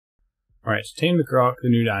Alright, to tame the croc, the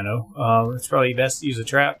new dino, it's probably best to use a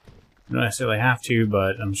trap. You don't necessarily have to,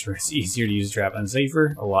 but I'm sure it's easier to use a trap and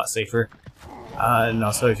safer, a lot safer. And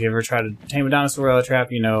also, if you ever try to tame a dinosaur without a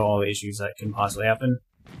trap, you know all the issues that can possibly happen.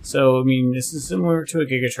 So, I mean, this is similar to a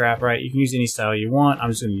Giga trap, right? You can use any style you want.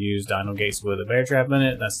 I'm just going to use dino gates with a bear trap in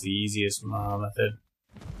it. That's the easiest method.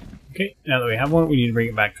 Okay, now that we have one, we need to bring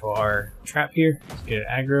it back to our trap here. Let's get it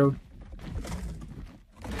aggroed.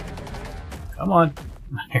 Come on.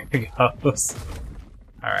 There it goes.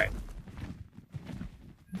 Alright.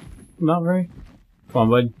 Not very. Come on,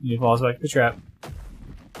 bud. You fall back to the trap.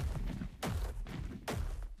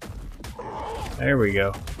 There we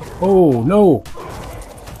go. Oh, no!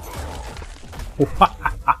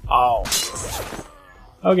 Wow!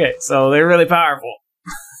 Okay, so they're really powerful.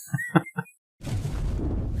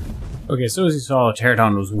 Okay, so as you saw,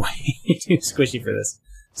 Pterodon was way too squishy for this.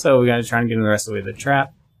 So we gotta try and get him the rest of the way to the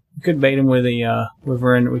trap. We could bait him with a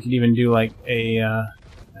wyvern. We could even do like a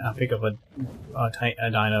pick up a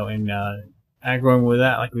dino and aggro him with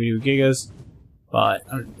that, like we do with Gigas. But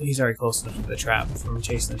he's already close enough to the trap from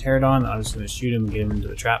chasing the Pterodon. I'm just going to shoot him and get him into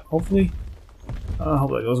the trap, hopefully. Hope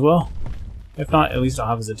that goes well. If not, at least I'll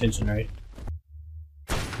have his attention, right?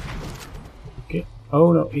 Okay.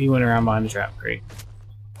 Oh no, he went around behind the trap. Great.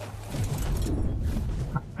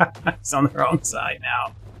 He's on the wrong side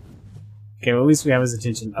now. Okay, well at least we have his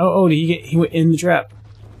attention. Oh, did he went in the trap.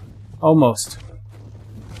 Almost.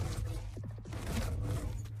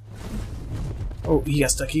 Oh, he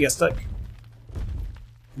got stuck.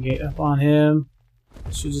 Get up on him.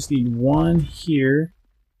 Should just need one here.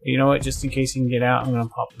 You know what? Just in case he can get out, I'm gonna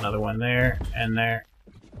pop another one there and there.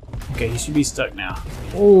 Okay, he should be stuck now.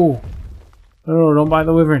 Oh! No, don't buy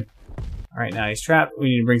the wyvern. Alright, now he's trapped. We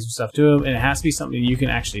need to bring some stuff to him, and it has to be something you can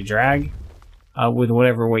actually drag with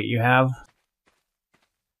whatever weight you have.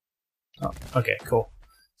 Oh, okay, cool.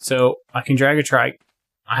 So I can drag a trike.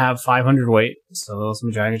 I have 500 weight, so let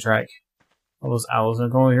me drag a trike. All those owls are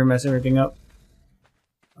going here, mess everything up.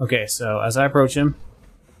 Okay, so as I approach him,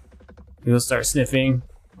 he'll start sniffing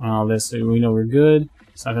on all this, so we know we're good.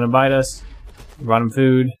 It's not going to bite us. We brought him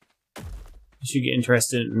food. He should get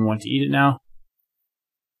interested and want to eat it now.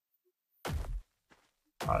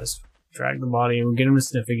 I'll just drag the body and we'll get him to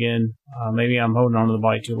sniff again. Maybe I'm holding onto the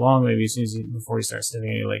body too long. Maybe as soon as before he starts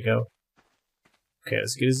sniffing, I let go. Okay,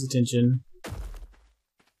 let's get his attention.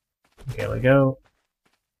 Okay, let go.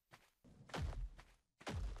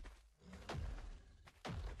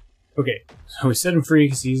 Okay, so we set him free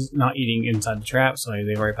because he's not eating inside the trap, so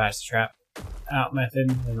they've already passed the trap out method.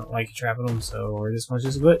 They don't like you trapping him, so this one's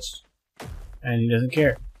just glitched. And he doesn't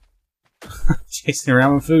care. Chasing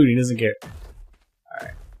around with food, he doesn't care.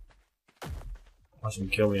 Alright. Watch him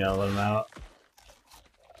kill me now, let him out.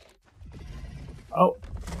 Oh,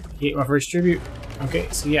 he ate my first tribute. Okay,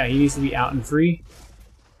 so yeah, he needs to be out and free.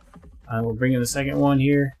 We'll bring in the second one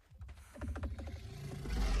here.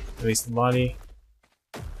 Release the body.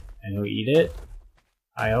 And he'll eat it.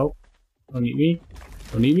 I hope. Don't eat me.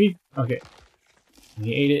 Don't eat me. Okay. And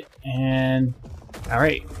he ate it, and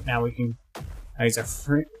alright, now we can. Now he's a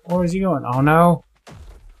free. Where is he going? Oh no!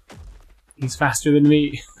 He's faster than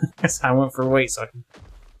me. Guess I went for weight, so I can.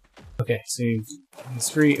 Okay, so he's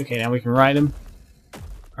free. Okay, now we can ride him.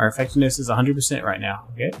 Our effectiveness is 100% right now.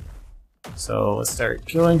 Okay, so let's start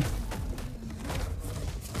killing.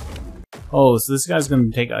 Oh, so this guy's going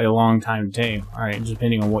to take a long time to tame. Alright,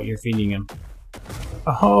 depending on what you're feeding him.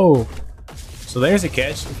 Oh! So there's a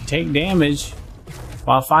catch. If you take damage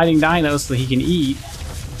while fighting dinos so he can eat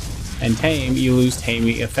and tame, you lose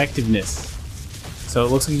taming effectiveness. So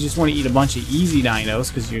it looks like you just want to eat a bunch of easy dinos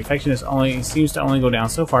because your effectiveness seems to only go down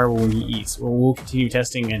so far when he eats. Well, we'll continue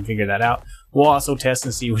testing and figure that out. We'll also test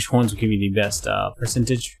and see which ones will give you the best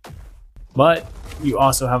percentage. But you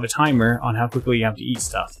also have a timer on how quickly you have to eat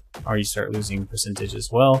stuff, or you start losing percentage as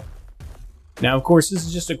well. Now, of course, this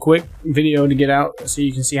is just a quick video to get out so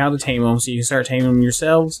you can see how to tame them, so you can start taming them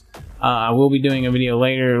yourselves. I will be doing a video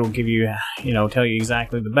later. It'll give you, tell you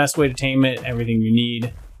exactly the best way to tame it, everything you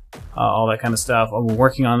need, all that kind of stuff. I'm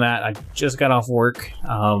working on that. I just got off work.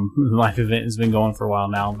 The life event has been going for a while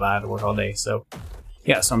now, but I had to work all day, so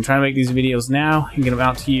yeah, so I'm trying to make these videos now and get them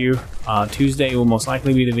out to you. Tuesday will most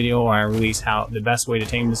likely be the video where I release the best way to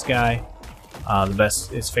tame this guy,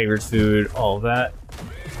 his favorite food, all of that.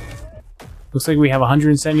 Looks like we have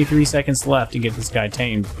 173 seconds left to get this guy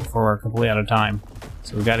tamed before we're completely out of time.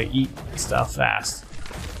 So we've got to eat stuff fast.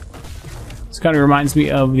 This kind of reminds me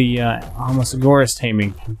of the Homosauros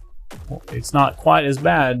taming. It's not quite as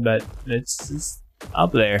bad, but it's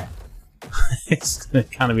up there. It's going to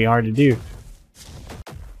kind of be hard to do.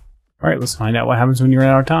 Alright, let's find out what happens when you run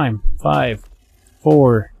out of time. 5,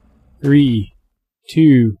 4, 3,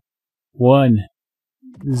 2, 1,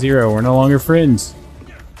 0. We're no longer friends.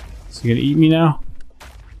 So you gonna eat me now?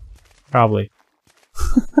 Probably.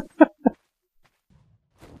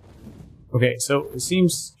 Okay, so it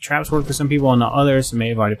seems traps work for some people and not others. They may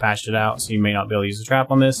have already patched it out, so you may not be able to use a trap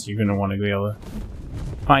on this. You're gonna want to be able to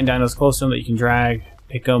find dinos close to them that you can drag,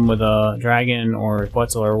 pick them with a dragon or a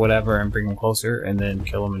Quetzal or whatever, and bring them closer, and then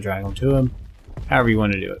kill them and drag them to them. However you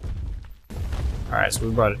want to do it. Alright, so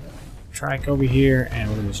we brought a trike over here, and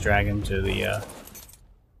we're going to just drag him to the,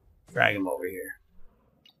 drag him over here.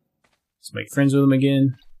 Let's make friends with him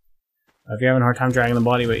again. If you're having a hard time dragging the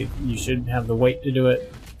body, but you should have the weight to do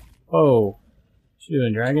it. Oh, what you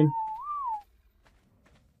doing, dragon?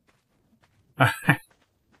 If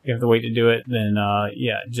you have the weight to do it, then,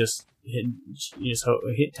 yeah, just hit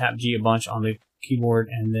Tab G a bunch on the keyboard,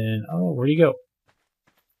 and then, oh, where'd he go?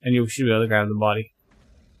 And you should be able to grab the body.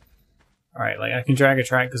 Alright, like I can drag a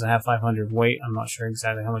trike because I have 500 weight. I'm not sure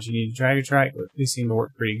exactly how much you need to drag a trike, but they seem to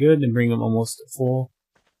work pretty good and bring them almost to full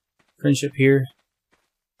friendship here.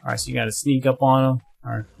 Alright, so you gotta sneak up on them.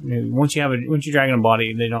 Or once you're dragging a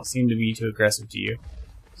body, they don't seem to be too aggressive to you.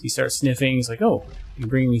 So you start sniffing, it's like, oh, you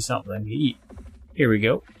bring me something to eat. Here we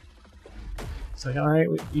go. It's like, alright,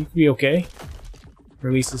 you can be okay.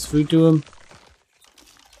 Release this food to him.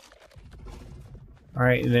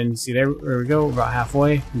 Alright, and then see there we go, about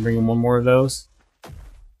halfway. Bring him one more of those.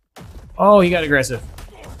 Oh, he got aggressive.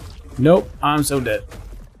 Nope, I'm so dead.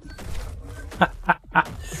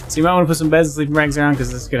 So you might want to put some beds and sleeping bags around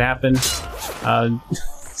because this could happen.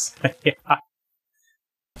 Yeah.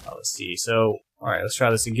 Oh, let's see. So, alright, let's try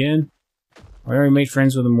this again. We already made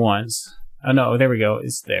friends with him once. Oh no, there we go.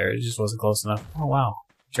 It's there. It just wasn't close enough. Oh wow.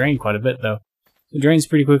 Drained quite a bit though. It drains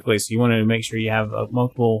pretty quickly, so you want to make sure you have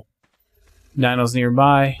multiple dinos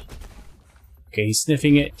nearby. Okay, he's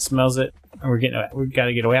sniffing it, smells it, and we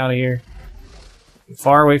gotta get away out of here. Get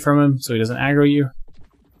far away from him so he doesn't aggro you.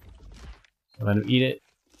 Let him eat it.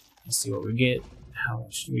 Let's see what we get. How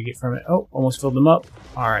much do we get from it? Oh, almost filled them up.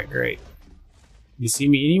 Alright, great. You see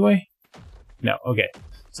me anyway? No, okay.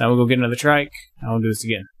 So now we'll go get another trike, and we'll do this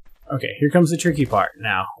again. Okay, here comes the tricky part.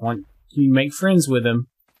 Now, when you make friends with him,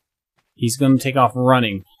 he's going to take off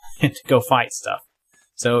running and go fight stuff.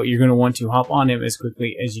 So you're going to want to hop on him as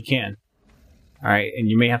quickly as you can. Alright, and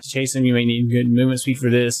you may have to chase him. You may need good movement speed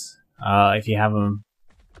for this. If you have him,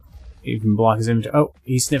 you can block his inventory. Oh,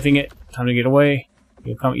 he's sniffing it. Time to get away.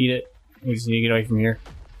 He'll come eat it. We just need to get away from here.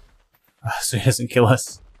 So he doesn't kill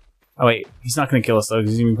us. Oh wait, he's not going to kill us though,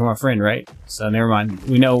 because he's going to become our friend, right? So never mind.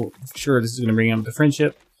 We know for sure this is going to bring him to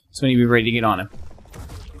friendship. So we need to be ready to get on him.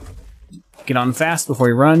 Get on him fast before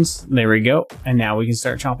he runs. There we go. And now we can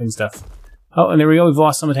start chopping stuff. Oh, and there we go. We've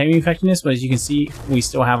lost some of taming effectiveness, but as you can see, we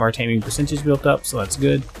still have our taming percentage built up, so that's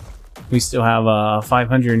good. We still have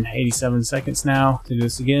 587 seconds now to do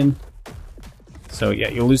this again. So yeah,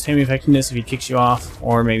 you'll lose taming effectiveness if he kicks you off,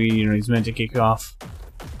 or maybe he's meant to kick you off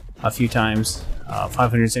a few times.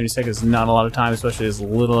 570 seconds is not a lot of time, especially as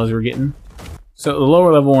little as we're getting. So the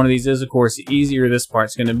lower level one of these is, of course, the easier this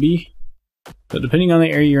part's going to be. But depending on the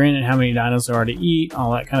area you're in and how many dinos there are to eat,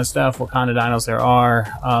 all that kind of stuff, what kind of dinos there are,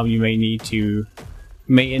 you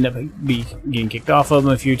may end up getting kicked off of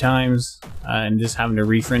them a few times and just having to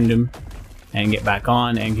refriend them and get back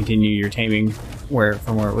on and continue your taming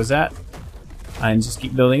from where it was at. And just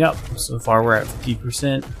keep building up. So far we're at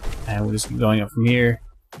 50%, and we'll just keep going up from here.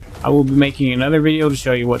 I will be making another video to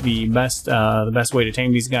show you what the best way to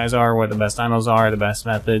tame these guys are, what the best dinos are, the best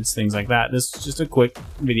methods, things like that. This is just a quick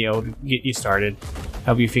video to get you started,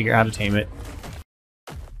 help you figure out how to tame it.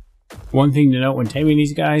 One thing to note when taming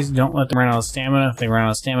these guys, don't let them run out of stamina. If they run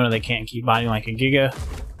out of stamina, they can't keep biting like a giga.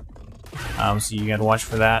 So you gotta watch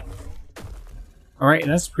for that. Alright,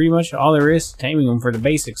 and that's pretty much all there is to taming them for the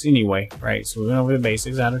basics anyway, right? So we went over the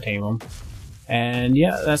basics, how to tame them. And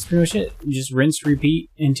yeah, that's pretty much it. You just rinse, repeat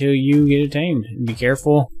until you get it tamed. And be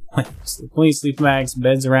careful. Plenty of sleeping bags,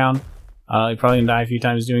 beds around. You're probably gonna die a few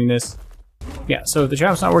times doing this. Yeah, so if the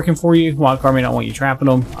trap's not working for you, wildcard may not want you trapping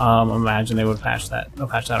them. I imagine they would patch that. They'll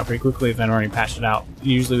patch that out pretty quickly if they don't already patched it out.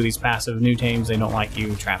 Usually with these passive new tames, they don't like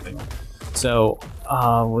you trapping them. So,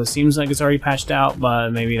 well, it seems like it's already patched out,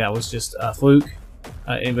 but maybe that was just a fluke.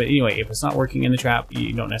 But anyway, if it's not working in the trap,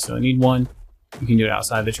 you don't necessarily need one. You can do it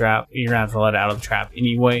outside the trap. You're going to have to let it out of the trap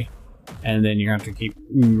anyway. And then you're going to have to keep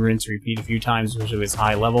rinse, repeat a few times, especially if it's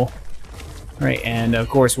high level. Alright, and of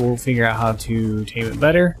course we'll figure out how to tame it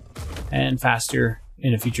better and faster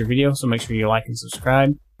in a future video. So make sure you like and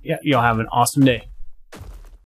subscribe. Yeah, y'all have an awesome day.